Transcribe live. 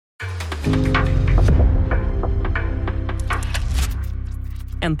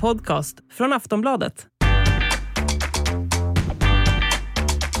En podcast från Aftonbladet.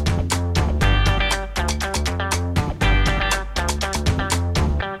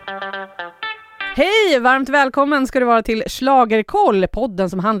 Hej, varmt välkommen ska du vara till Schlagerkoll, podden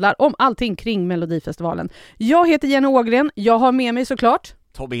som handlar om allting kring Melodifestivalen. Jag heter Ågren, jag har med mig såklart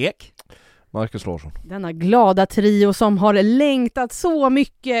Tobbe Ek, Markus Larsson. denna glada trio som har längtat så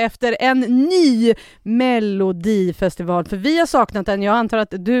mycket efter en ny Melodifestival. För vi har saknat den, jag antar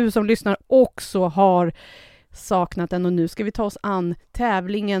att du som lyssnar också har saknat den, och nu ska vi ta oss an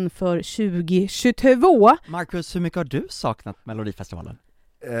tävlingen för 2022. Markus, hur mycket har du saknat Melodifestivalen?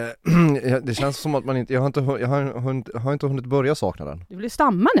 Det känns som att man inte, jag har inte hunnit börja sakna den. Du vill ju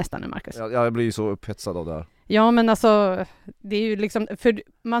stamma nästan nu, Markus. Jag blir ju så upphetsad av det här. Ja, men alltså, det är ju liksom, för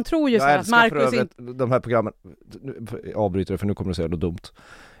man tror ju så här att Markus inte... de här programmen, jag avbryter det för nu kommer du säga något dumt.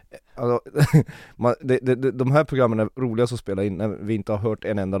 Alltså, de här programmen är roligast att spela in när vi inte har hört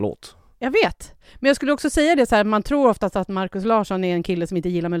en enda låt. Jag vet, men jag skulle också säga det så här, man tror oftast att Markus Larsson är en kille som inte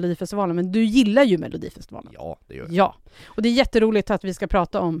gillar Melodifestivalen, men du gillar ju Melodifestivalen. Ja, det gör jag. Ja, och det är jätteroligt att vi ska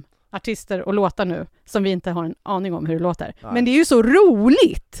prata om artister och låtar nu som vi inte har en aning om hur det låter. Nej. Men det är ju så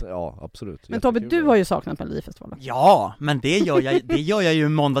roligt! Ja, absolut. Men Tobbe, du har ju saknat Melodifestivalen. Ja, men det gör jag ju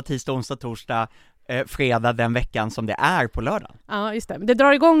måndag, tisdag, onsdag, torsdag, fredag den veckan som det är på lördag. Ja, just det. Det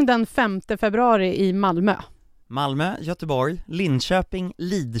drar igång den 5 februari i Malmö. Malmö, Göteborg, Linköping,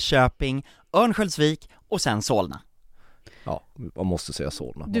 Lidköping, Örnsköldsvik och sen Solna. Ja, man måste säga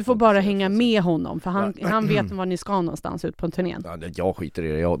Solna. Du får bara hänga med honom, för han vet var ni ska någonstans ut på turnén. Ja, jag skiter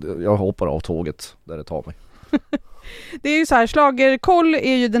i det, jag hoppar av tåget där det tar mig. Det är ju så här, Schlagerkoll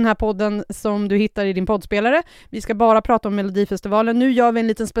är ju den här podden som du hittar i din poddspelare. Vi ska bara prata om Melodifestivalen. Nu gör vi en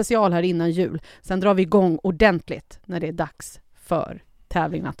liten special här innan jul. Sen drar vi igång ordentligt när det är dags för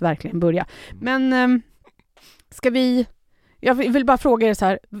tävlingen att verkligen börja. Men... Jag vill bara fråga er så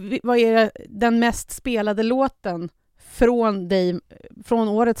här, vad är den mest spelade låten från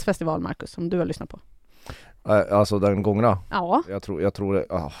årets festival, Markus, som du har lyssnat på? Alltså den gångna? Ja. Jag tror det,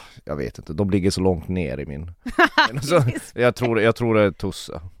 jag vet inte, de ligger så långt ner i min. Alltså, jag tror det är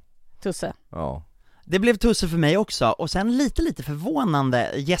Tusse. Ja. Det blev Tusse för mig också, och sen lite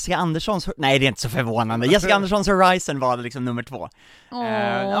förvånande Jessica Anderssons, nej det är inte så förvånande, Jessica Anderssons Horizon var det liksom nummer 2.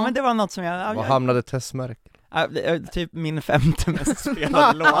 Ja, men det var något som Vad hamnade testmärke? Typ min 5:e mest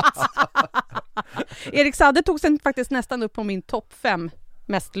spelade låt. Erik Saade tog sen faktiskt nästan upp på min topp 5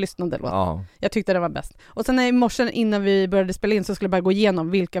 mest lyssnade låt. Ja. Jag tyckte det var bäst. Och sen i morse innan vi började spela in så skulle jag bara gå igenom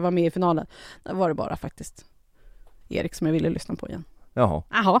vilka var med i finalen. Där var det bara faktiskt Erik som jag ville lyssna på igen.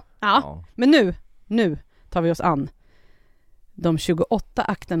 Jaha. Ja. Men nu tar vi oss an de 28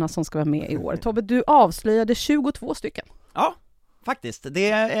 akterna som ska vara med i år. Tobbe, du avslöjade 22 stycken. Ja, faktiskt.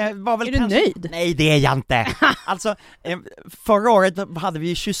 Det var väl... Är du nöjd? Nej, det är jag inte. Alltså, förra året hade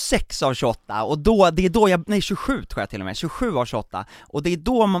vi 26 av 28 och det är då jag... 27 tror jag till och med. 27 av 28. Och det är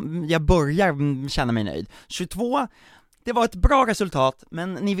då jag börjar känna mig nöjd. 22... Det var ett bra resultat,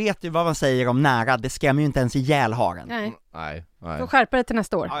 men ni vet ju vad man säger om nära. Det skrämmer ju inte ens ihjäl haren. Nej. Får skärpa det till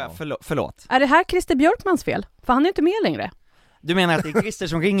nästa år. Ja, förlåt. Är det här Christer Björkmans fel? För han är inte med längre. Du menar att det är Christer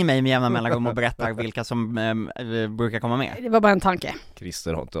som ringer mig med jämna mellanrum och berättar vilka som brukar komma med? Det var bara en tanke.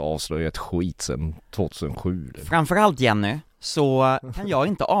 Christer har inte avslöjat skit sedan 2007. Framförallt Jenny, så kan jag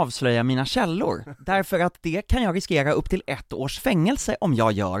inte avslöja mina källor. Därför att det kan jag riskera upp till 1 års fängelse om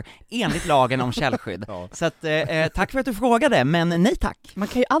jag gör, enligt lagen om källskydd. Ja. Så att, tack för att du frågade, men nej tack. Man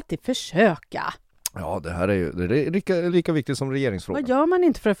kan ju alltid försöka. Ja, det här är ju det är lika viktigt som regeringsfrågan. Vad gör man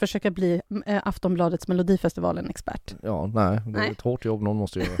inte för att försöka bli Aftonbladets Melodifestivalen-expert? Ja, det är ett hårt jobb någon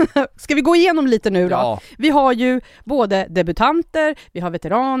måste göra. Ska vi gå igenom lite nu då? Ja. Vi har ju både debutanter, vi har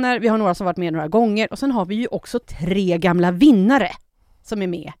veteraner, vi har några som varit med några gånger och sen har vi ju också 3 gamla vinnare som är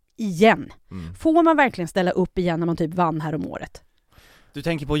med igen. Får man verkligen ställa upp igen när man typ vann här om året? Du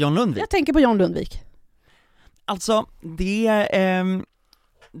tänker på John Lundvik? Jag tänker på John Lundvik. Alltså, det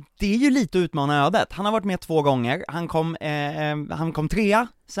är ju lite utmana ödet. Han har varit med 2 gånger. Han kom 3,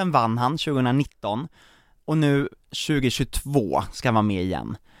 sen vann han 2019 och nu 2022 ska han vara med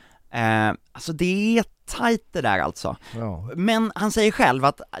igen. Alltså det är tajt det där alltså. Ja. Men han säger själv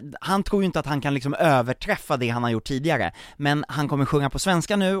att han tror ju inte att han kan liksom överträffa det han har gjort tidigare. Men han kommer sjunga på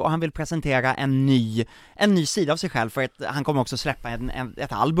svenska nu och han vill presentera en ny sida av sig själv, för att han kommer också släppa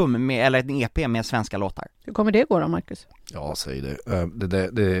ett album eller en EP med svenska låtar. Hur kommer det gå då, Markus? Ja, säg det.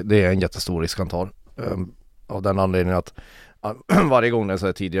 Det är en jättestor risk han tar. Av den anledningen att varje gång när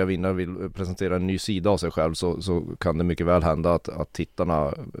så tidigare vinnare vill presentera en ny sida av sig själv så kan det mycket väl hända att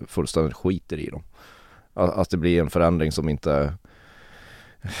tittarna fullständigt skiter i dem. Att det blir en förändring som inte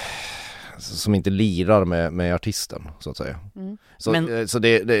som inte lirar med artisten så att säga. Så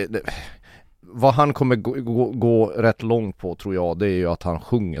det vad han kommer gå rätt långt på tror jag, det är ju att han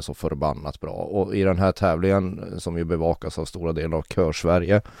sjunger så förbannat bra. Och i den här tävlingen som ju bevakas av stora delar av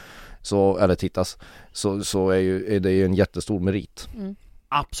Kör-Sverige eller tittas, så är det ju en jättestor merit.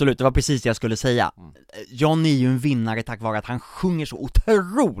 Absolut, det var precis det jag skulle säga. John är ju en vinnare tack vare att han sjunger så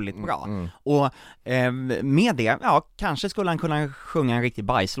otroligt bra. Och med det, kanske skulle han kunna sjunga en riktig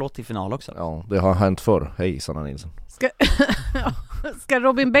bajslåt i final också. Ja, det har hänt förr. Hej, Sanna Nilsson. Ska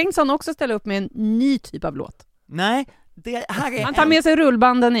Robin Bengtsson också ställa upp med en ny typ av låt? Nej, det här är... Han tar med sig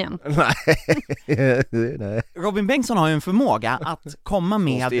rullbanden igen. Nej. Robin Bengtsson har ju en förmåga att komma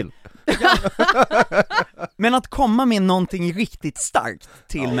med... Men att komma med någonting riktigt starkt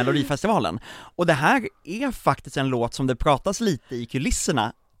till Melodifestivalen. Och det här är faktiskt en låt som det pratas lite i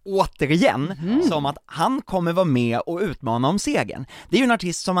kulisserna återigen, som att han kommer vara med och utmana om segern. Det är ju en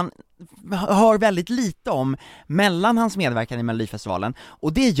artist som man hör väldigt lite om mellan hans medverkan i Melodifestivalen,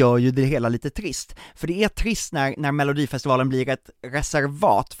 och det gör ju det hela lite trist. För det är trist när Melodifestivalen blir ett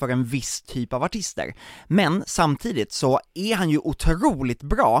reservat för en viss typ av artister. Men samtidigt så är han ju otroligt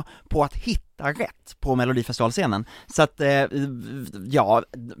bra på att hitta rätt på Melodifestivalscenen. Så att,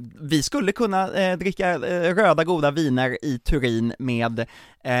 vi skulle kunna dricka röda goda viner i Turin med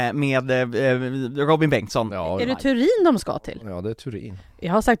Robin Bengtsson. Är det Turin de ska till? Ja, det är Turin.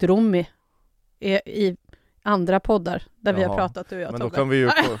 Jag har sagt Romy i andra poddar där vi har pratat, du och jag, men då Tobbe. kan vi ju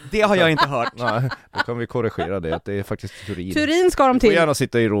Det har jag inte hört. Nej, då kan vi korrigera det, att det är faktiskt Turin. Turin ska de Vi till. får gärna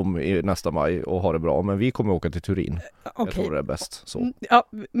sitta i Rom i nästa maj och ha det bra, men vi kommer åka till Turin. Okay. Jag tror det är bäst så. Ja,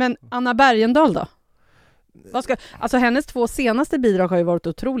 men Anna Bergendahl då? Alltså hennes 2 senaste bidrag har ju varit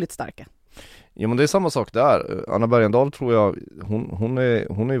otroligt starka. Ja, men det är samma sak där. Anna Bergendahl tror jag, hon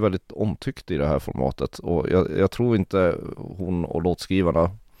är väldigt omtyckt i det här formatet, och jag tror inte hon och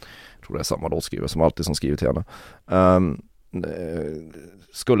låtskrivarna, jag tror det är samma låtskrivare som alltid som skriver till henne,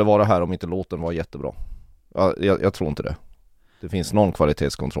 skulle vara här om inte låten var jättebra. Jag tror inte det. Det finns någon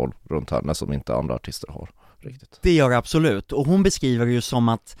kvalitetskontroll runt henne som inte andra artister har riktigt. Det gör det absolut, och hon beskriver ju som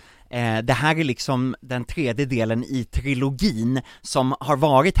att det här är liksom den tredje delen i trilogin som har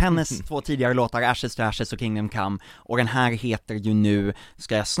varit hennes 2 tidigare låtar, Ashes to Ashes och Kingdom Come, och den här heter ju nu,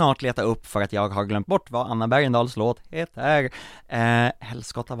 ska jag snart leta upp för att jag har glömt bort vad Anna Bergendahls låt heter.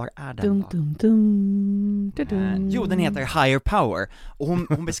 Helskotta, var är den då? Jo, den heter Higher Power, och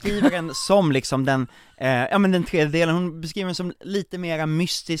hon beskriver den som liksom den den tredje delen, hon beskriver den som lite mera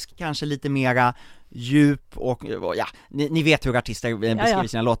mystisk, kanske lite mera djup, och ni vet hur artister beskriver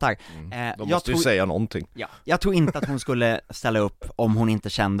sina låtar. De måste ju säga någonting. Jag tror inte att hon skulle ställa upp om hon inte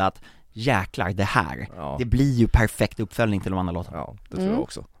kände att jäklar, det här, det blir ju perfekt uppföljning till de andra låtarna. Ja, det tror jag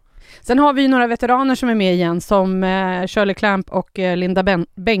också. Sen har vi ju några veteraner som är med igen, som Shirley Clamp och Linda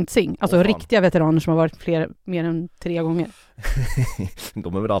Bengtzing. Alltså riktiga veteraner som har varit mer än 3 gånger.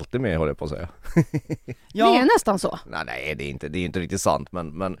 De är väl alltid med, håller jag på att säga. Det är nästan så. Nej, det är inte riktigt sant,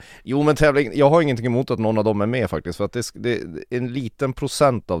 men tävling, jag har ingenting emot att någon av dem är med faktiskt, för att en liten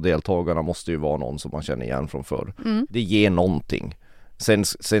procent av deltagarna måste ju vara någon som man känner igen från förr. Det ger någonting.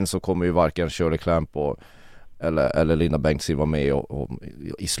 Sen så kommer ju varken Shirley Clamp eller Linda Bengtzing var med och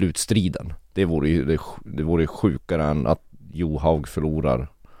i slutstriden. Det vore sjukare än att Johaug förlorar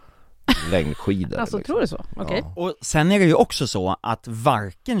längdskidor. Alltså liksom. tror du så? Okej. Ja. Och sen är det ju också så att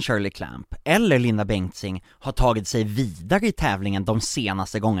varken Shirley Clamp eller Linda Bengtzing har tagit sig vidare i tävlingen de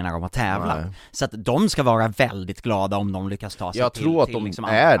senaste gångerna de har tävlat. Nej. Så att de ska vara väldigt glada om de lyckas ta sig till de liksom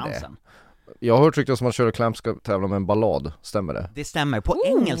är det. Jag har hört ryktas som att Shirley Clamp ska tävla med en ballad, stämmer det? Det stämmer, på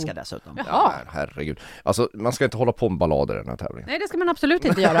engelska dessutom. Ja, herregud. Alltså, man ska inte hålla på med ballader i den här tävlingen. Nej, det ska man absolut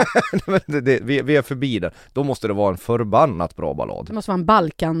inte göra. Vi är förbi det. Då måste det vara en förbannat bra ballad. Det måste vara en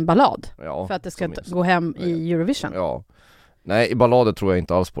Balkan-ballad för att det ska gå hem i Eurovision. Ja. Nej, i ballader tror jag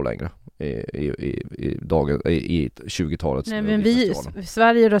inte alls på längre. I 20-talet. Nej, men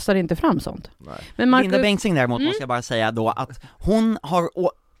Sverige röstar inte fram sånt. Nej. Men Markus... Linda Bengtzing däremot måste jag bara säga då att hon har...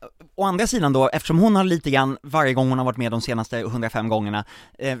 Å andra sidan då, eftersom hon har lite grann varje gång hon har varit med de senaste 105 gångna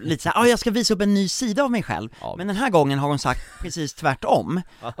lite såhär, jag ska visa upp en ny sida av mig själv. Men den här gången har hon sagt precis tvärtom.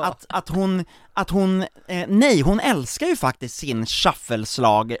 Att hon hon älskar ju faktiskt sin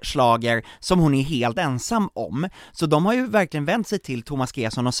shuffle-slager som hon är helt ensam om. Så de har ju verkligen vänt sig till Thomas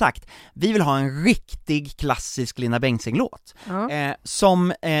Gesson och sagt, vi vill ha en riktig klassisk Linda Bengtzing-låt.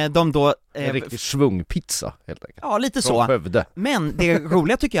 Som de då... en riktig svungpizza helt enkelt. Ja, lite så. Men det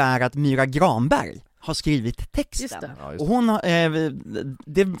roliga tycker jag är att Myra Granberg har skrivit texten. Just det. Ja, just Och hon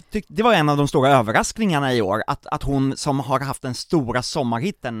det var en av de stora överraskningarna i år, att hon som har haft den stora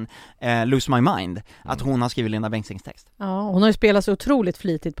sommarhitten Lose My Mind, att hon har skrivit Linda Bengtzings text. Ja, hon har ju spelat så otroligt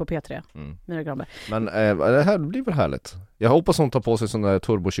flitigt på P3. Mira Granberg. Men det här blir väl härligt. Jag hoppas hon tar på sig sån där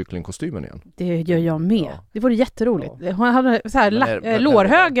turbokycklingkostymen igen. Det gör jag med. Ja. Det vore jätteroligt. Hon hade så här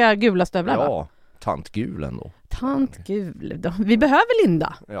lårhöga gula stövlar, va? Ja, tantgul ändå. Tantgul. Vi behöver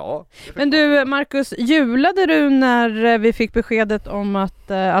Linda. Ja. Men du, Markus, julade du när vi fick beskedet om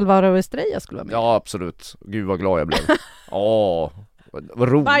att Alvaro Estrella skulle vara med? Ja, absolut. Gud vad glad jag blev. Ja, vad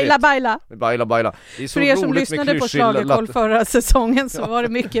roligt. Baila, baila. Baila, baila. Det är så För er som roligt lyssnade på Schlagerkoll förra säsongen så var det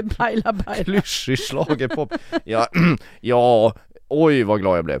mycket baila, baila. Klyschig schlagerpop. Ja, oj vad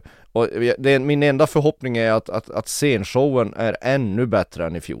glad jag blev. Och min enda förhoppning är att scenshowen är ännu bättre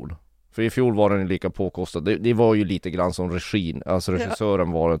än i fjol. För i fjol var den lika påkostad. Det var ju lite grann som regin. Alltså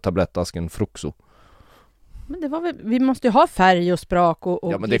regissören var tablettasken Fruxo. Men det var väl, vi måste ju ha färg och sprak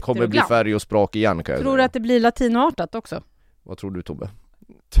och ja, men det kommer bli färg och sprak igen, kan jag Tror du att det blir latinoartat också? Vad tror du, Tobbe?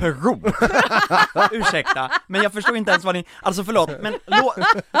 Ursäkta, men jag förstår inte ens vad ni... Alltså förlåt, men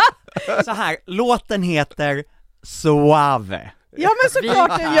så här, låten heter Suave. Ja, men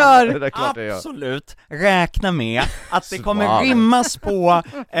såklart det gör. Det är klart det gör. Absolut, räkna med att det kommer rimmas på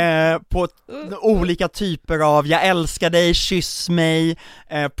olika typer av jag älskar dig, kyss mig,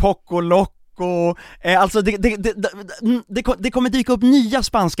 poco loco. Alltså det kommer dyka upp nya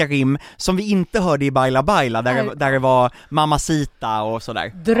spanska rim som vi inte hörde i Baila Baila, där det var Mamacita och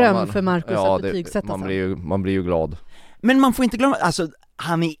sådär. Dröm för Markus att betygsätta. Man blir ju glad. Men man får inte glömma, alltså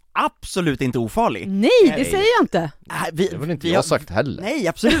han är absolut inte ofarlig. Nej, det säger jag inte. Det har väl inte jag sagt heller. Nej,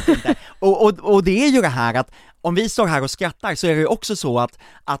 absolut inte. och det är ju det här att om vi står här och skrattar så är det ju också så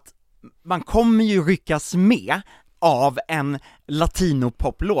att man kommer ju ryckas med av en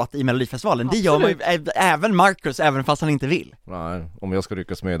latinopoplåt i Melodifestivalen. Absolut. Det gör man ju, även Markus, även fast han inte vill. Nej, om jag ska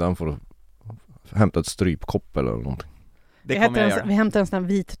ryckas med den får du hämta ett strypkopp eller någonting. Det kommer jag göra. Vi hämtar en sån här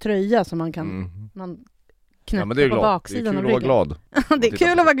vit tröja som man kan... Ja, men det är på glad. baksidan. Det är kul att vara glad. Det är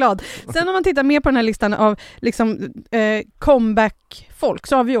kul att vara glad. Sen om man tittar mer på den här listan av liksom, comeback-folk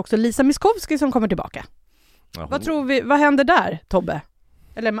så har vi också Lisa Miskovsky som kommer tillbaka. Vad tror vi, vad händer där, Tobbe?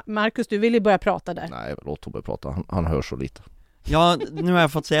 Eller Markus, du vill ju börja prata där. Nej, låt Tobbe prata. Han hör så lite. Ja, nu har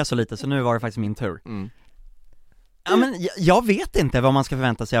jag fått säga så lite så nu var det faktiskt min tur. Ja, men jag vet inte vad man ska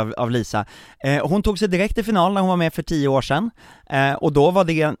förvänta sig av Lisa. Hon tog sig direkt till final när hon var med för 10 år sedan. Och då var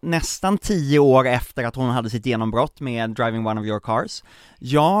det nästan 10 år efter att hon hade sitt genombrott med Driving One of Your Cars.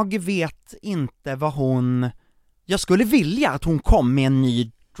 Jag vet inte vad hon... Jag skulle vilja att hon kom med en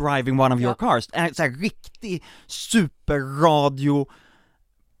ny Driving One of Your Cars. En sån här riktig superradio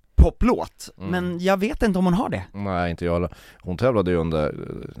poplåt, men jag vet inte om hon har det. Nej, inte jag heller. Hon tävlade ju under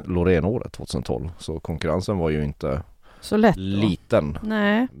Loreen-året 2012, så konkurrensen var ju inte så lätt liten.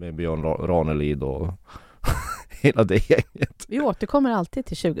 Nej. Med Björn Ranelid och hela det gänget. Vi återkommer alltid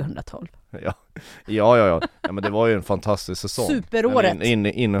till 2012. Ja, men det var ju en fantastisk säsong. Superåret.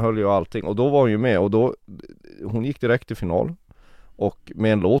 Innehöll ju allting, och då var hon ju med, och då hon gick direkt till final. Och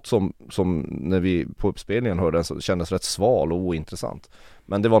med en låt som när vi på uppspelningen hörde den så kändes rätt sval och ointressant.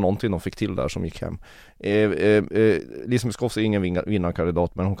 Men det var någonting de fick till där som gick hem. Lisa Miskovsky är ingen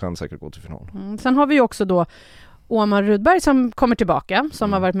vinnarkandidat, men hon kan säkert gå till final. Sen har vi ju också då Omar Rudberg som kommer tillbaka,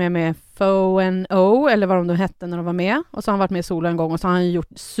 som har varit med FO&O, eller vad de då hette när de var med. Och så har han varit med i solo en gång, och så har han gjort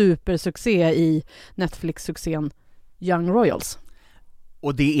supersuccé i Netflix-succén Young Royals.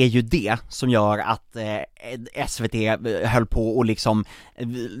 Och det är ju det som gör att SVT höll på att liksom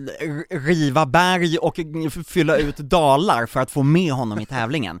riva berg och fylla ut dalar för att få med honom i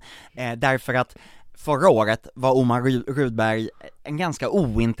tävlingen. Därför att förra året var Omar Rudberg en ganska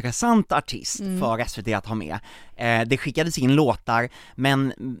ointressant artist för SVT att ha med. Det skickades in låtar,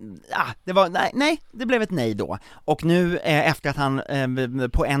 men det var det blev ett nej då. Och nu efter att han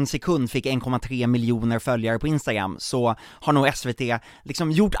på en sekund fick 1,3 miljoner följare på Instagram, så har nog SVT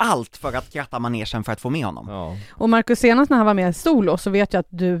liksom gjort allt för att kratta manegen för att få med honom. Ja. Och Markus, senast när han var med solo så vet jag att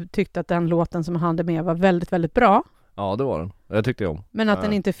du tyckte att den låten som han hade med var väldigt, väldigt bra. Ja, det var den. Jag tyckte om. Men att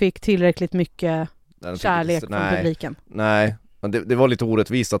den inte fick tillräckligt mycket kärlek från publiken. Nej, men det var lite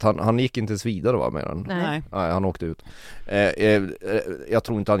orättvist att han gick inte ens vidare med den. Nej, han åkte ut. Jag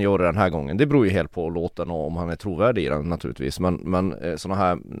tror inte han gör det den här gången. Det beror ju helt på låten och om han är trovärdig i den naturligtvis. Men såna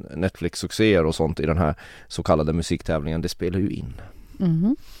här Netflix-succéer och sånt i den här så kallade musiktävlingen, det spelar ju in.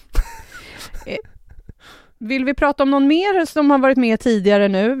 Vill vi prata om någon mer som har varit med tidigare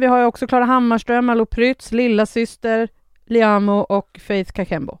nu? Vi har ju också Klara Hammarström, Allo Prytz, Lilla Syster, Liamo och Faith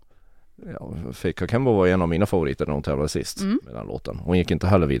Kakembo. Fika Kembo var en av mina favoriter när hon tävlade sist med den låten. Hon gick inte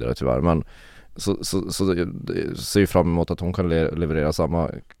heller vidare tyvärr, men så ser ju fram emot att hon kan leverera samma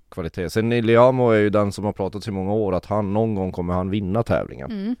kvalitet. Sen Iliamo är ju den som har pratat i många år att någon gång kommer han vinna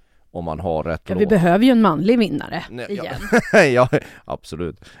tävlingen. Om man har rätt låt. Vi behöver ju en manlig vinnare igen. Ja,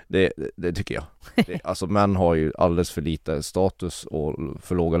 absolut. Det tycker jag. Alltså män har ju alldeles för lite status och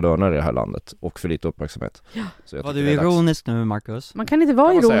för låga löner i det här landet och för lite uppmärksamhet. Ja. Så var du ironisk nu, Markus? Man kan inte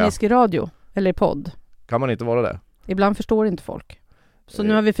vara ironisk i radio eller i podd. Kan man inte vara det? Ibland förstår inte folk. Så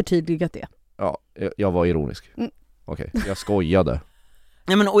nu har vi förtydligat det. Ja, jag var ironisk. Okej, jag skojade.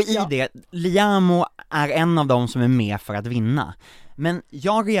 Ja, men och det, Liamo är en av dem som är med för att vinna. Men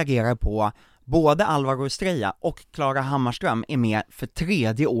jag reagerar på både Alvaro Estrella och Klara Hammarström är med för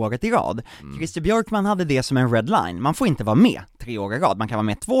 3:e året i rad. Christer Björkman hade det som en red line. Man får inte vara med 3 år i rad. Man kan vara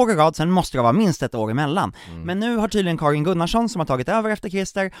med 2 år i rad, sen måste det vara minst 1 år emellan. Men nu har tydligen Karin Gunnarsson, som har tagit över efter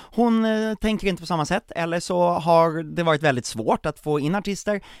Christer, hon tänker inte på samma sätt. Eller så har det varit väldigt svårt att få in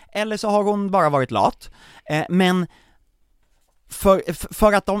artister. Eller så har hon bara varit lat. Men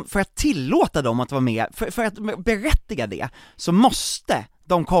för att tillåta dem att vara med, för att berättiga det, så måste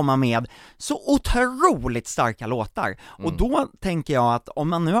de komma med så otroligt starka låtar. Och då tänker jag att om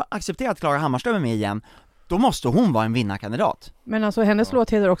man nu har accepterat Klara Hammarström är med igen, då måste hon vara en vinnarkandidat. Men alltså hennes låt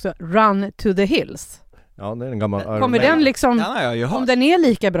heter också Run to the Hills. Ja, det är en gammal Iron Kommer den liksom, om den är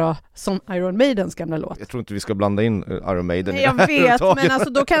lika bra som Iron Maidens gamla låt? Jag tror inte vi ska blanda in Iron Maiden. Jag vet, men alltså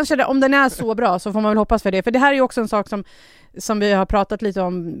då kanske om den är så bra så får man väl hoppas för det. För det här är ju också en sak som vi har pratat lite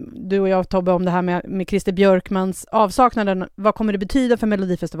om, du och jag, Tobbe, om det här med Christer Björkmans avsaknaden. Vad kommer det betyda för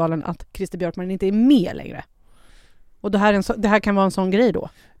Melodifestivalen att Christer Björkman inte är med längre? Och det här kan vara en sån grej då?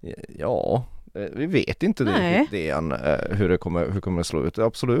 Ja, vi vet inte hur det kommer slå ut.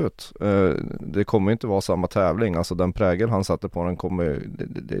 Absolut. Det kommer inte vara samma tävling. Alltså den prägel han satte på den kommer...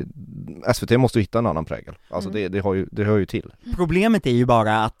 SVT måste hitta en annan prägel. Alltså det hör ju till. Problemet är ju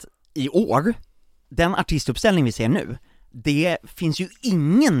bara att i år, den artistuppställning vi ser nu, det finns ju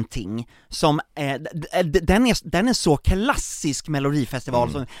ingenting som den är så klassisk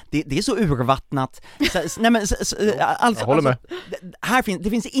Melodifestival som det är så urvattnat. Jag håller med. Det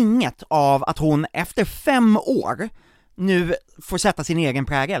finns inget av att hon efter 5 år nu får sätta sin egen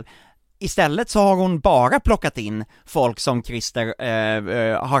prägel. Istället så har hon bara plockat in folk som Christer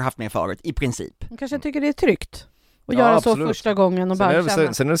har haft med förut, i princip. Hon kanske tycker det är tryggt och göra absolut. Så första gången och sen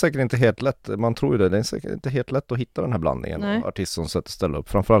är det säkert inte helt lätt, man tror ju det är säkert inte helt lätt att hitta den här blandningen av artister som ställer upp,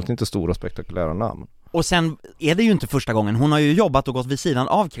 framförallt inte stora spektakulära namn. Och sen är det ju inte första gången, hon har ju jobbat och gått vid sidan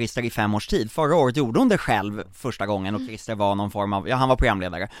av Christer i 5 års tid. Förra året gjorde hon det själv första gången och Christer var någon form av, han var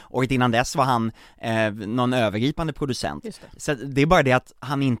programledare. Året innan dess var han någon övergripande producent. Så det är bara det att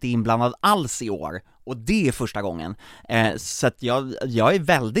han inte är inblandad alls i år. Och det är första gången. Så att jag är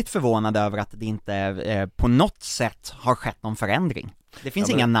väldigt förvånad över att det inte på något sätt har skett någon förändring. Det finns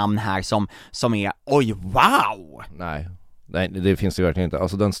inga namn här som är, oj, wow! Nej, det finns det verkligen inte.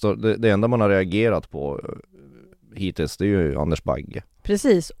 Alltså det enda man har reagerat på hittills, det är ju Anders Bagge.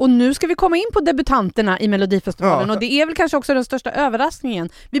 Precis, och nu ska vi komma in på debutanterna i Melodifestivalen och det är väl kanske också den största överraskningen.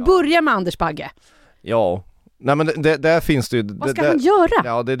 Vi börjar med Anders Bagge. Ja, nej men där finns det ju... Vad ska han göra?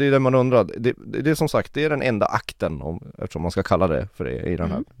 Ja, det är det man undrar. Det är som sagt, det är den enda akten, eftersom man ska kalla det för det i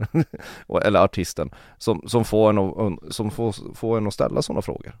den här. Eller artisten, som får en att ställa sådana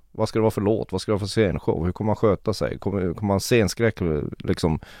frågor. Vad ska det vara för låt? Vad ska det vara för scenshow? Hur kommer man sköta sig? Kommer man scenskräck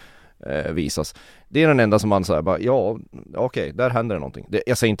liksom visas? Det är den enda som man säger bara, ja, okej, där händer det någonting.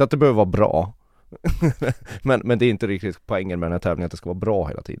 Jag säger inte att det behöver vara bra. men det är inte riktigt poängen med den här tävlingen att det ska vara bra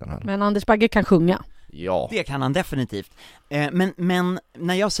hela tiden här. Men Anders Bagge kan sjunga. Ja. Det kan han definitivt. Men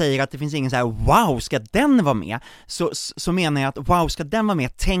när jag säger att det finns ingen så här, wow, ska den vara med? Så menar jag att, wow, ska den vara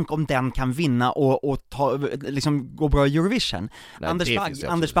med? Tänk om den kan vinna och liksom gå bra i Eurovision. Nej,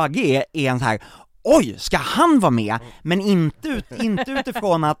 Anders Bagge är en så här, oj, ska han vara med? Men inte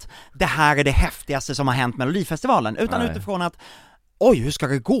utifrån att det här är det häftigaste som har hänt Melodifestivalen, utan utifrån att oj, hur ska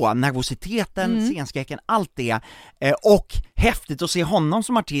det gå? Nervositeten, scenskräcken, allt det. Och häftigt att se honom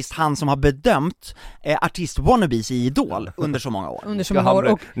som artist, han som har bedömt artist-wannabes i Idol under så många år.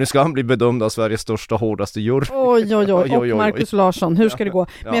 Nu ska han bli bedömd av Sveriges största, hårdaste jury. Oj. Och Markus Larsson, hur ska det gå?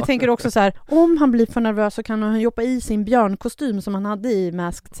 Men jag tänker också så här, om han blir för nervös så kan han jobba i sin björnkostym som han hade i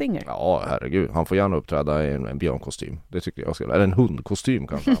Masked Singer. Ja, herregud. Han får gärna uppträda i en björnkostym. Det tycker jag skulle. Eller en hundkostym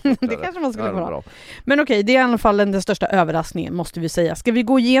kanske. Det kanske man skulle vara. Men okej, det är i alla fall den största överraskningen, måste vi säga. Ska vi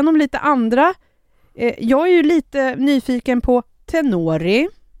gå igenom lite andra? Jag är ju lite nyfiken på Tenori.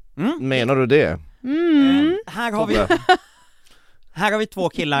 Menar du det? Här har vi Här har vi två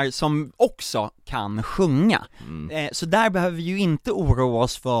killar som också kan sjunga. Så där behöver vi ju inte oroa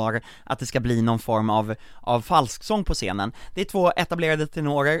oss för att det ska bli någon form av falsksång på scenen. Det är två etablerade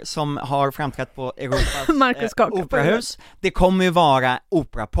tenorer som har framträtt på Europas operahus. Det kommer ju vara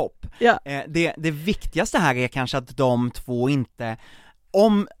operapop. Ja. Det viktigaste här är kanske att de två inte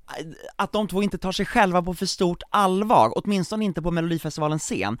tar sig själva på för stort allvar, åtminstone inte på Melodifestivalens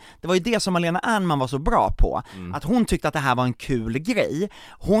scen. Det var ju det som Malena Ernman var så bra på, att hon tyckte att det här var en kul grej.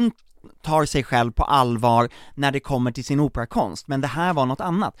 Hon tar sig själv på allvar när det kommer till sin operakonst, men det här var något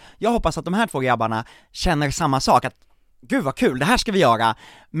annat. Jag hoppas att de här två grabbarna känner samma sak, att gud vad kul, det här ska vi göra.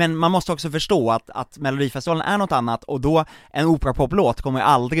 Men man måste också förstå att Melodifestivalen är något annat, och då en operapoplåt kommer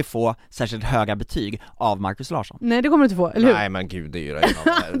aldrig få särskilt höga betyg av Markus Larsson. Nej, det kommer du inte få, eller hur? Nej men gud, det är ju det.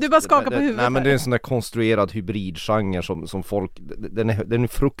 Du bara skakar på huvudet. Nej men det är en sån där konstruerad hybridgenre som folk, den är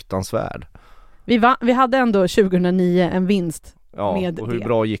fruktansvärd. Vi hade ändå 2009 en vinst. Ja, med och hur det.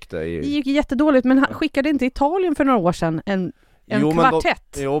 bra gick det? Det gick jättedåligt, men han skickade inte Italien för några år sedan en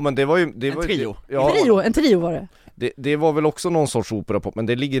kvartett. Men det var ju... En trio. En trio var det. Det var väl också någon sorts operapop, men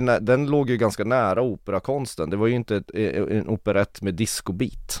den låg ju ganska nära operakonsten. Det var ju inte en operett med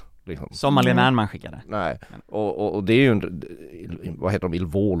discobeat. Liksom. Som Malena Ernman skickade. Nej, och det är ju vad heter de, Il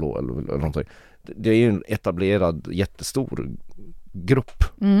Volo eller någonting. Det är ju en etablerad jättestor grupp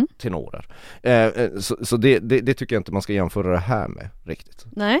tenorer. Så det tycker jag inte man ska jämföra det här med riktigt.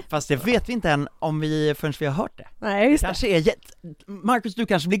 Nej. Fast det vet vi inte än förrän vi har hört det. Nej, just det. Kanske är Markus, du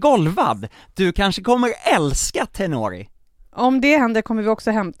kanske blir golvad. Du kanske kommer älska tenori. Om det händer kommer vi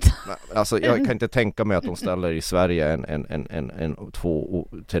också hämta. Alltså jag kan inte tänka mig att de ställer i Sverige två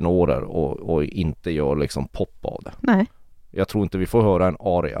tenorer och inte gör liksom pop av det. Nej. Jag tror inte vi får höra en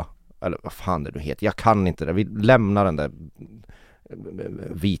aria. Eller vad fan det nu heter. Jag kan inte det. Vi lämnar den där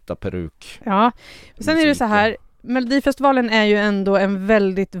vita peruk. Ja, sen är det så här, Melodifestivalen är ju ändå en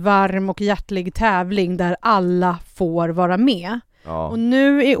väldigt varm och hjärtlig tävling där alla får vara med. Ja. Och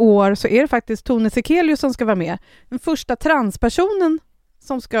nu i år så är det faktiskt Tone Sekelius som ska vara med. Den första transpersonen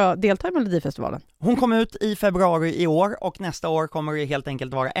som ska delta i Melodifestivalen. Hon kom ut i februari i år och nästa år kommer det helt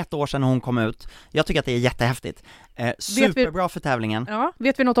enkelt vara 1 år sedan hon kom ut. Jag tycker att det är jättehäftigt. Superbra för tävlingen. Ja,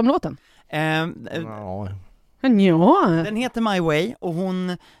 vet vi något om låten? Ja. Ja. Den heter My Way och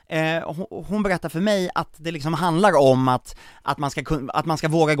hon berättar för mig att det liksom handlar om att man ska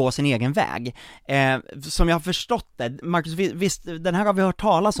våga gå sin egen väg. Som jag har förstått det, Markus, visst, den här har vi hört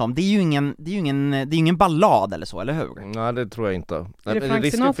talas om. Det är ju ingen ballad eller så, eller hur? Nej, det tror jag inte. Är det Frank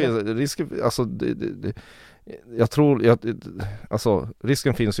Sinatra?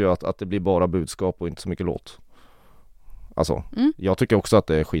 Risken finns ju att det blir bara budskap och inte så mycket låt. Alltså, jag tycker också att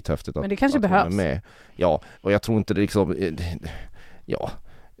det är skithäftigt att, men det kanske att behövs. hon är med. Ja, och jag tror inte det liksom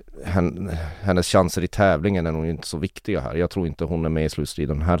hennes chanser i tävlingen är nog inte så viktiga här. Jag tror inte hon är med i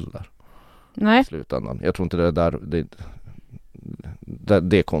slutstriden heller. Nej. I slutändan. Jag tror inte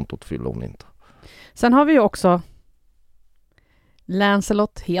det kontot fyller hon inte. Sen har vi ju också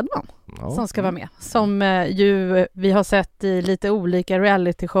Lancelot Hedman som ska vara med. Som ju vi har sett i lite olika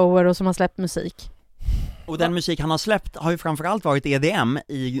reality-shower och som har släppt musik. Och den musik han har släppt har ju framförallt varit EDM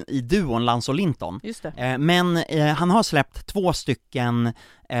i duon Lans och Linton. Just det. Men han har släppt 2 stycken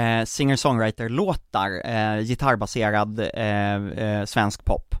singer-songwriter-låtar, gitarrbaserad svensk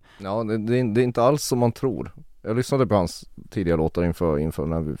pop. Ja, det är inte alls som man tror. Jag lyssnade på hans tidiga låtar inför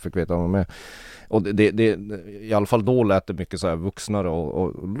när vi fick veta att han var med. Och det i alla fall då lät det mycket så här vuxnare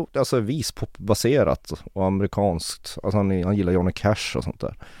och alltså vispopbaserat och amerikanskt. Alltså han gillar Johnny Cash och sånt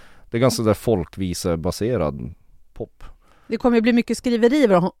där. Det är ganska där folkvisebaserad pop. Det kommer ju bli mycket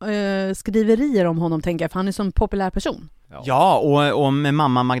skriverier om honom, tänker jag, för han är så en populär person. Ja, och med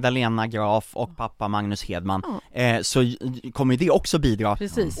mamma Magdalena Graf och pappa Magnus Hedman så kommer det också bidra.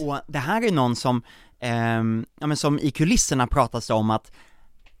 Precis. Och det här är någon som, som i kulisserna pratas det om att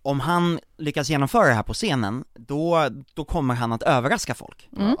om han lyckas genomföra det här på scenen, då kommer han att överraska folk.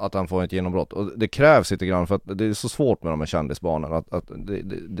 Att han får ett genombrott. Och det krävs lite grann, för att det är så svårt med de här kändisbarnen att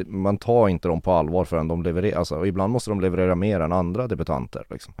man tar inte dem på allvar förrän de levererar. Alltså, och ibland måste de leverera mer än andra debutanter.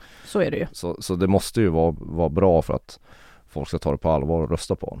 Liksom. Så är det ju. Så det måste ju vara bra för att folk ska ta det på allvar och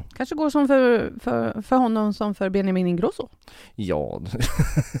rösta på honom. Kanske går som för honom som för Benjamin Ingrosso. Ja.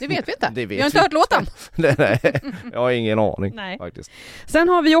 Det vet vi inte. Vi har inte hört låten. Nej, jag har ingen aning. Nej. Faktiskt. Sen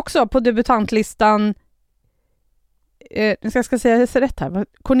har vi också på debutantlistan jag ska säga rätt här.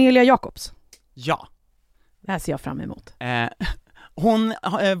 Cornelia Jacobs. Ja. Det här ser jag fram emot. Hon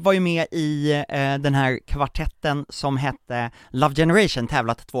var ju med i den här kvartetten som hette Love Generation,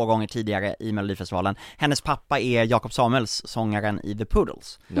 tävlat 2 gånger tidigare i Melodifestivalen. Hennes pappa är Jakob Samuels, sångaren i The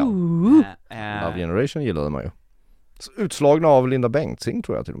Poodles. Ja. Love Generation gillade man ju. Utslagna av Linda Bengtzing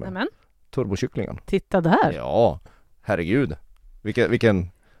tror jag till och med. Nämen. Turbokycklingen. Titta där. Ja, herregud.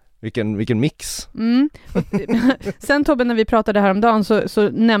 Vilken mix. Sen Tobbe, när vi pratade häromdagen så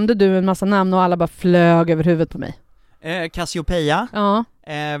nämnde du en massa namn och alla bara flög över huvudet på mig. Cassiopeia. Ja.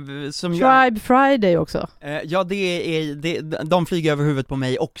 Som Tribe Friday också. Ja, de flyger över huvudet på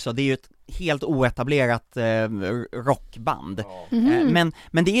mig också. Det är ju ett helt oetablerat rockband.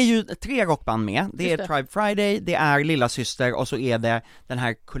 Men det är ju 3 rockband med. Det är Tribe Friday, det är Lilla Syster och så är det den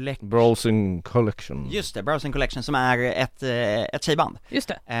här Browsing Collection. Just det, Browsing Collection som är ett tjejband.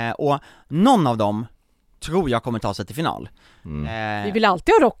 Just det. Och någon av dem tror jag kommer ta sig till final. Vi vill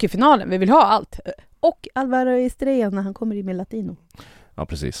alltid ha rock i finalen, vi vill ha allt. Och Alvaro Estrella när han kommer in med latino. Ja,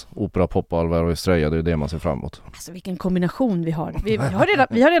 precis. Opera, pop och Alvaro Estrella, det är det man ser fram emot. Alltså vilken kombination vi har.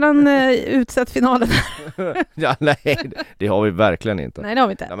 Vi har redan utsett finalen. Ja, nej, det har vi verkligen inte. Nej, det har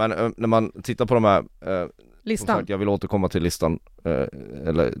vi inte. Ja, men när man tittar på de här listan. Sagt, jag vill återkomma till listan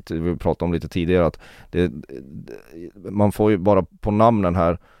eller vi pratade om lite tidigare att man får ju bara på namnen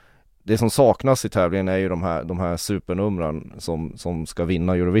här. Det som saknas i tävlingen är ju de här supernumren som ska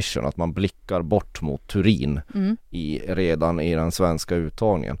vinna Eurovision, att man blickar bort mot Turin redan i den svenska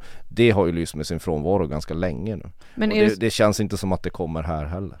uttagningen. Det har ju lyst med sin frånvaro ganska länge nu. Men det känns inte som att det kommer här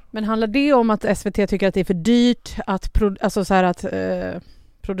heller. Men handlar det om att SVT tycker att det är för dyrt att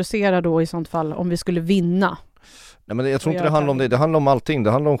producera då i sånt fall om vi skulle vinna? Nej, men jag tror inte det handlar om det. Det handlar om allting.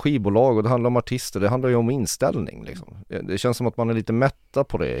 Det handlar om skivbolag och det handlar om artister. Det handlar ju om inställning. Liksom. Det känns som att man är lite mätta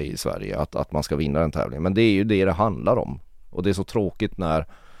på det i Sverige. Att man ska vinna den tävlingen. Men det är ju det handlar om. Och det är så tråkigt när...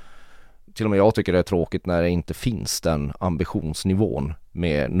 Till och med jag tycker det är tråkigt när det inte finns den ambitionsnivån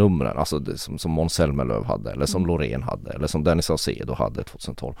med numren. Alltså det, som Måns Zelmerlöw hade. Eller som Loreen hade. Eller som Dennis Saucedo hade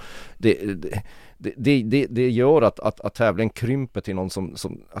 2012. Det gör att tävlingen krymper till någon som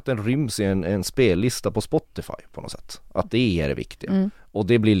att den ryms i en spellista på Spotify på något sätt. Att det är det viktiga. Och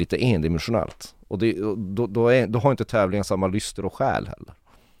det blir lite endimensionellt. Och då har inte tävlingen samma lyster och själ heller.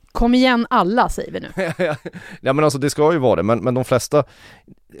 Kom igen alla, säger vi nu. Ja, men alltså det ska ju vara det. Men de flesta,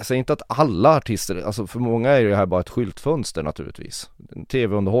 jag säger inte att alla artister, alltså för många är det här bara ett skyltfönster naturligtvis. En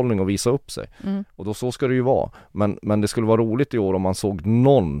tv-underhållning och visa upp sig. Och då så ska det ju vara. Men det skulle vara roligt i år om man såg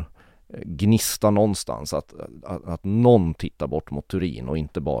någon gnista någonstans. Att någon tittar bort mot Turin och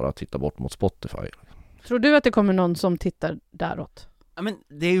inte bara tittar bort mot Spotify. Tror du att det kommer någon som tittar däråt? Ja, men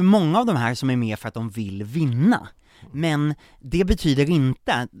det är ju många av de här som är med för att de vill vinna. Men det betyder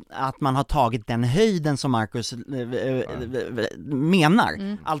inte att man har tagit den höjden som Markus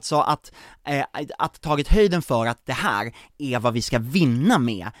menar. Alltså att tagit höjden för att det här är vad vi ska vinna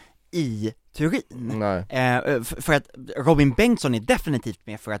med i Turin. För att Robin Bengtsson är definitivt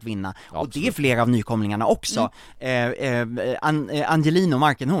med för att vinna. Absolut. Och det är flera av nykomlingarna också. Angelino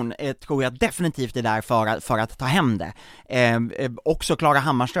Markenhorn tror jag definitivt är där för att ta hem det. Också Klara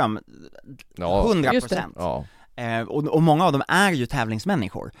Hammarström 100%. Ja. Och många av dem är ju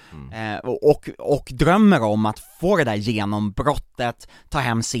tävlingsmänniskor och drömmer om att få det där genombrottet, ta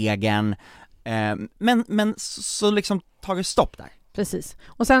hem segern, men så liksom tar det stopp där. Precis.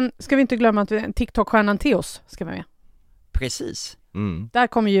 Och sen ska vi inte glömma att TikTok-stjärnan Theos ska vara med. Precis. Där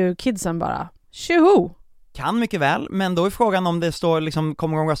kommer ju kidsen bara tjoho! Kan mycket väl, men då är frågan om det står liksom,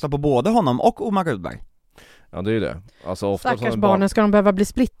 kommer de rösta på både honom och Omar Rudberg? Ja, det är ju det. Alltså, stackars barnen, ska de behöva bli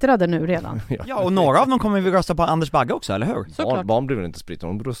splittrade nu redan? Ja, och några av dem kommer vi rösta på Anders Bagge också, eller hur? Barn blir väl inte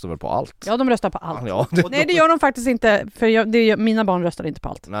splittrade, de röstar väl på allt? Ja, de röstar på allt. Ja, nej, det gör de faktiskt inte, för mina barn röstar inte på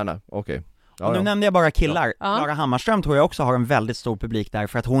allt. Nej, okej. Ja, och nu nämnde jag bara killar. Klara Hammarström tror jag också har en väldigt stor publik där,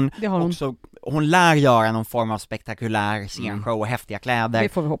 för att hon lär göra någon form av spektakulär scenshow och häftiga kläder. Det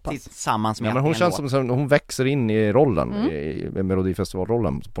får vi hoppas. Tillsammans med men hon känns som hon växer in i rollen, i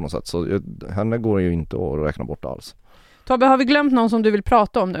Melodifestivalrollen på något sätt. Så henne går ju inte att räkna bort alls. Tobbe, har vi glömt någon som du vill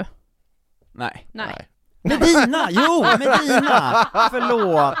prata om nu? Nej. Medina, Medina,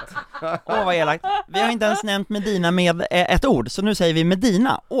 förlåt. Vad elakt. Vi har inte ens nämnt Medina med ett ord, så nu säger vi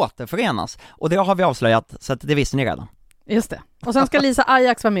Medina återförenas. Och det har vi avslöjat, så att det visste ni redan. Just det. Och sen ska Lisa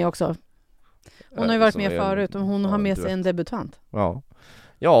Ajax vara med också. Hon har ju varit med förut och hon har med sig en debutant.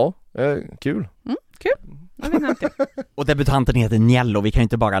 Ja, kul. Kul. Och debutanten heter Niello, vi kan ju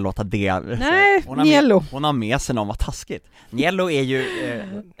inte bara låta det. Nej, Niello. Hon har med sig någon, vad taskigt. Niello är ju,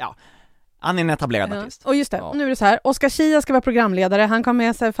 han är en etablerad artist. Och just det, och nu är det så här, Oscar Schia ska vara programledare. Han kom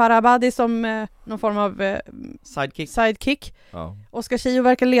med sig Farah Abadi som någon form av sidekick. Oscar Schia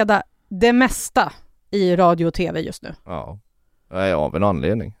verkar leda det mesta i radio och tv just nu. Ja, av en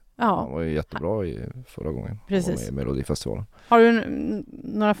anledning. Ja. Han var ju jättebra förra gången. Precis. I Melodifestivalen. Har du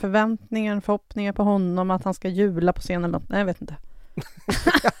några förhoppningar på honom att han ska jula på scenen eller något? Nej, jag vet inte.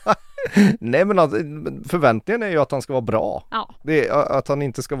 Nej, men alltså, förväntningen är ju att han ska vara bra. Ja. Att han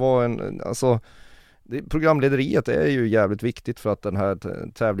inte ska vara en, alltså programlederiet är ju jävligt viktigt för att den här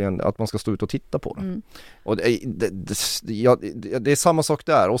tävlingen, att man ska stå ut och titta på den. Och det är samma sak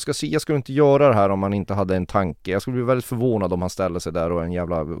där. Oscar Sia skulle inte göra det här om han inte hade en tanke. Jag skulle bli väldigt förvånad om han ställer sig där och en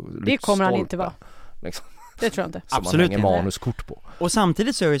jävla det kommer han inte vara. Liksom. Det tror jag inte. Som absolut inte. Manuskort på. Och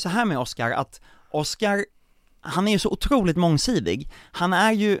samtidigt så är det så här med Oscar, att Oscar, han är ju så otroligt mångsidig. Han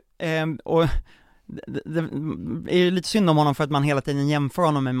är ju, och det är ju lite synd om honom för att man hela tiden jämför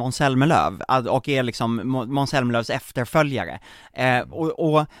honom med Måns Zelmerlöw och är liksom Måns Zelmerlöws efterföljare.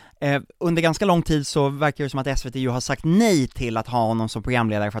 Under ganska lång tid så verkar det som att SVT ju har sagt nej till att ha honom som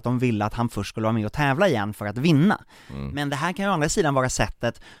programledare för att de ville att han först skulle vara med och tävla igen för att vinna. Men det här kan ju å andra sidan vara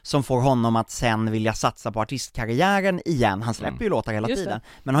sättet som får honom att sen vilja satsa på artistkarriären igen. Han släpper ju låtar hela tiden,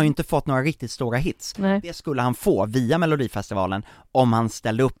 men har ju inte fått några riktigt stora hits. Nej. Det skulle han få via Melodifestivalen om han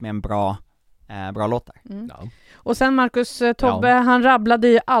ställde upp med en bra låtar. Ja. Och sen Markus, Tobbe, han rabblade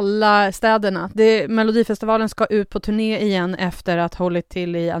ju alla städerna. Melodifestivalen ska ut på turné igen efter att ha hållit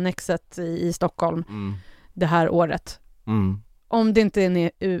till i Annexet i Stockholm det här året. Om det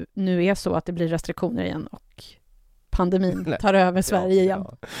inte nu är så att det blir restriktioner igen och pandemin tar över Sverige igen.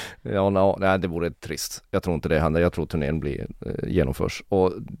 Nej, det vore trist. Jag tror inte det händer. Jag tror turnén blir genomförs.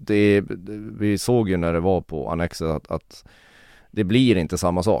 Och vi såg ju när det var på Annexet att det blir inte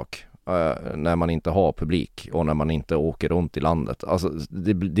samma sak när man inte har publik och när man inte åker runt i landet. Alltså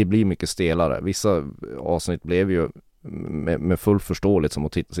det blir mycket stelare. Vissa avsnitt blev ju med full förståeligt som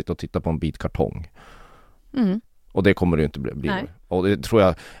att sitta och titta på en bit kartong. Och det kommer det ju inte bli. Nej. Och det tror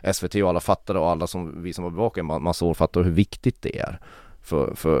jag SVT och alla fattade, och alla vi som var bevakade massa år fattar hur viktigt det är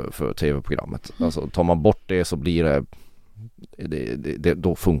för tv-programmet. Alltså tar man bort det så blir det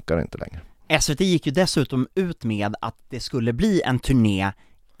då funkar det inte längre. SVT gick ju dessutom ut med att det skulle bli en turné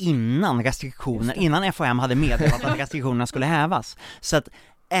innan FHM hade meddelat att restriktionerna skulle hävas. Så att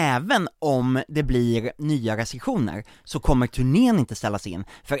även om det blir nya restriktioner så kommer turnén inte ställas in,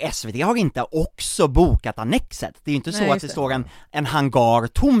 för SVT har inte också bokat Annexet. Det är ju inte så att det står en hangar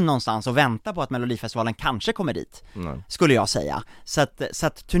tom någonstans och väntar på att Melodifestivalen kanske kommer dit. Skulle jag säga. Så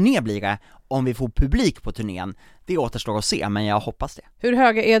att turné blir det. Om vi får publik på turnén, det återstår att se, men jag hoppas det. Hur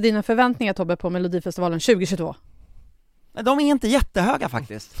höga är dina förväntningar, Tobbe, på Melodifestivalen 2022? De är inte jättehöga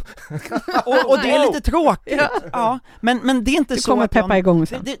faktiskt. och det är lite tråkigt. Ja, men det är inte så kommer att peppa igång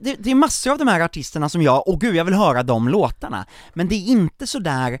sen. det är massor av de här artisterna som jag vill höra de låtarna. Men det är inte så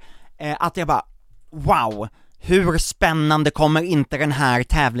där att jag bara wow, hur spännande kommer inte den här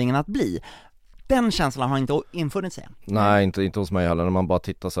tävlingen att bli? Den känslan har inte infunnit sig än. Nej, inte hos mig heller. När man bara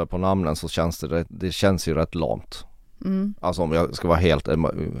tittar så här på namnen så känns det känns ju rätt lamt. Alltså om jag ska vara helt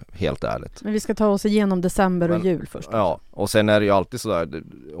ärligt. Men vi ska ta oss igenom december och jul först. Ja, och sen är det ju alltid sådär,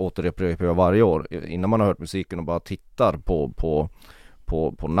 återupprepar jag varje år, innan man har hört musiken och bara tittar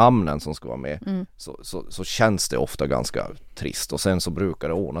på namnen som ska vara med, så känns det ofta ganska trist, och sen så brukar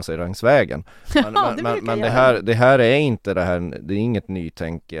det ordna sig längs vägen. Men det här är inte det är inget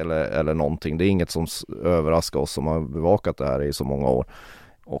nytänk eller någonting. Det är inget som överraskar oss som har bevakat det här i så många år.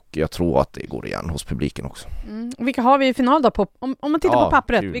 Och jag tror att det går igen hos publiken också. Vilka har vi i final då? Om man tittar på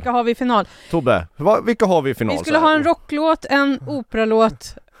pappret, vilka har vi i final? Tobbe, vilka har vi i final? Vi skulle ha en rocklåt, en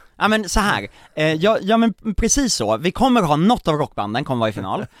operalåt. Ja men så här, ja men precis så. Vi kommer ha något av rockbanden kommer vara i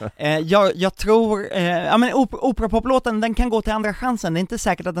final. Jag tror, ja men operapoplåten, den kan gå till andra chansen. Det är inte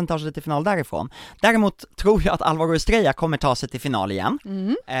säkert att den tar sig till final därifrån. Däremot tror jag att Alvaro Estrella kommer ta sig till final igen.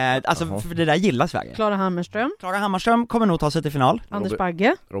 Alltså för det där gillar Sverige. Klara Hammarström kommer nog ta sig till final. Anders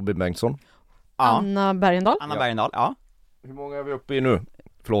Bagge. Robin Bengtsson. Anna Bergendahl. Ja. Hur många är vi uppe i nu?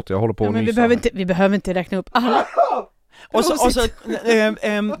 Förlåt, jag håller på att men vi behöver inte räkna upp alla. Och så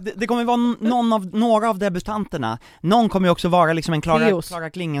det kommer vara några av debutanterna. Någon kommer ju också vara liksom en Klara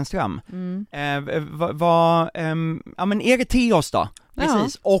Klingenström. Ja men är det Theos då?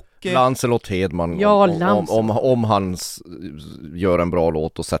 Precis. Och Lancelot Hedman, om han gör en bra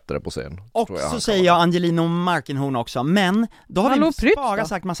låt och sätter det på scen. Och så säger jag Angelino Markenhorn också. Men då har vi bara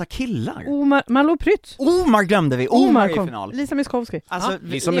sagt massa killar. Malou Prytz. Omar glömde vi. Omar är i final. Lisa Miskovsky. Alltså,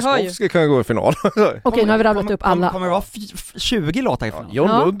 Lisa Miskovsky kan gå i final. Okej, nu har vi rabblat upp alla. Kommer det vara 20 låtar i final?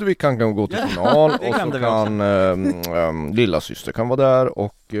 John Ludvig kan gå till final. Och så kan lilla syster kan vara där.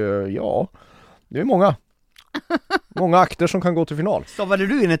 Och det är många akter som kan gå till final. Stavade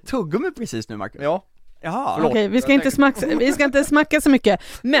du in ett tuggummi precis nu, Markus? Ja. Jaha. Okej, vi ska inte smacka så mycket.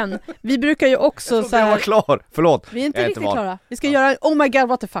 Men vi brukar ju också jag var klar. Förlåt. Vi är inte riktigt klara. Vi ska göra Oh my god,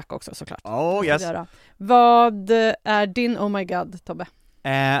 what the fuck också såklart. Oh yes. Vad är din Oh my god, Tobbe?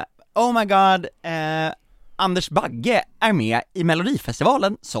 Oh my god, Anders Bagge är med i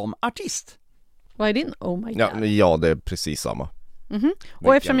Melodifestivalen som artist. Vad är din? Oh my god. Ja, det är precis samma.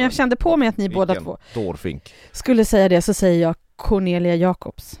 Och eftersom jag kände på mig att ni båda två dårfink skulle säga det, så säger jag Cornelia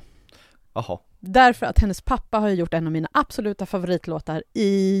Jacobs. Jaha. Därför att hennes pappa har gjort en av mina absoluta favoritlåtar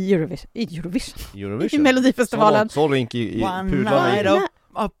i Eurovision. I Melodifestivalen. Så rink i One pudlarna. night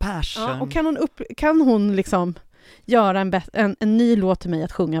of passion. Ja, och kan hon liksom göra en ny låt till mig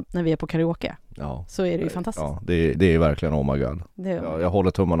att sjunga när vi är på karaoke, Ja. så är det ju fantastiskt. Ja, det är verkligen oh my god. Jag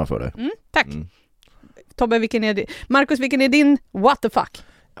håller tummarna för det. Tack. Tobbe, Markus, vilken är din what the fuck?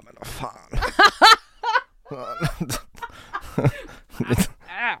 Ja, men vad fan.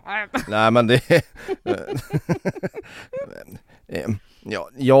 Nej, men det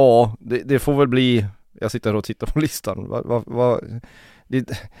det får väl bli, jag sitter och tittar på listan.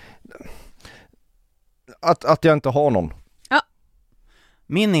 Att jag inte har någon. Ja.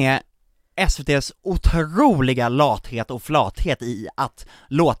 Min är SVT:s otroliga lathet och flathet i att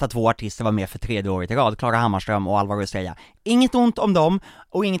låta två artister vara med för 3:e året i rad, Klara Hammarström och Alvaro Estrella. Inget ont om dem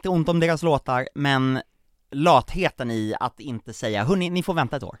och inget ont om deras låtar, men latheten i att inte säga, hörni, ni får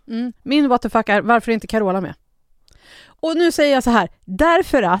vänta ett år. Min what the fuck är, varför är inte Carola med? Och nu säger jag så här,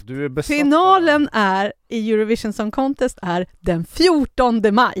 därför att finalen är i Eurovision Song Contest är den 14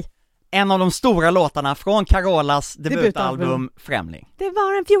 maj. En av de stora låtarna från Carolas debutalbum Främling. Det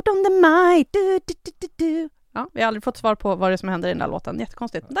var den 14 maj. Du. Ja, vi har aldrig fått svar på vad det som händer i den där låten.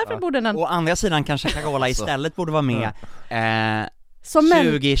 Jättekonstigt. Därför borde den... Å andra sidan kanske Carola istället borde vara med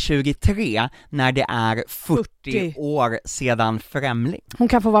 2023 när det är 40 år sedan Främling. Hon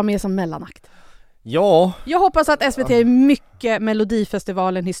kan få vara med som mellanakt. Ja. Jag hoppas att SVT är mycket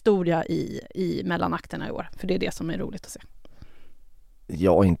Melodifestivalen historia i mellanakterna i år. För det är det som är roligt att se.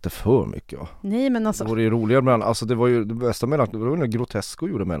 Ja, inte för mycket. Va? Nej, men alltså... Det var ju roligare mellan, alltså det var ju det bästa mellanakt, det var ju när Grotesco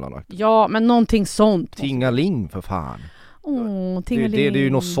gjorde mellanakt. Ja, men någonting sånt. Tingaling för fan. Tingaling. Det är ju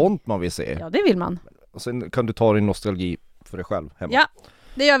något sånt man vill se. Ja, det vill man. Och sen kan du ta din nostalgi för dig själv hemma. Ja,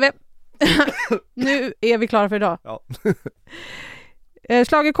 det gör vi. Nu är vi klara för idag. Ja.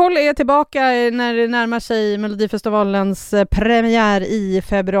 Schlagerkoll är tillbaka när det närmar sig Melodifestivalens premiär i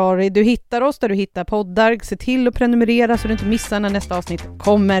februari. Du hittar oss där du hittar poddar. Se till att prenumerera så du inte missar när nästa avsnitt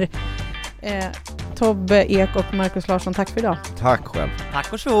kommer. Tobbe Ek och Markus Larsson, tack för idag. Tack själv.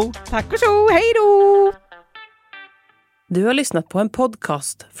 Tack och tjo. Tack och tjo, hej då! Du har lyssnat på en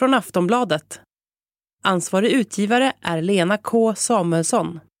podcast från Aftonbladet. Ansvarig utgivare är Lena K.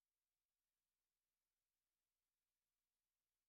 Samuelsson.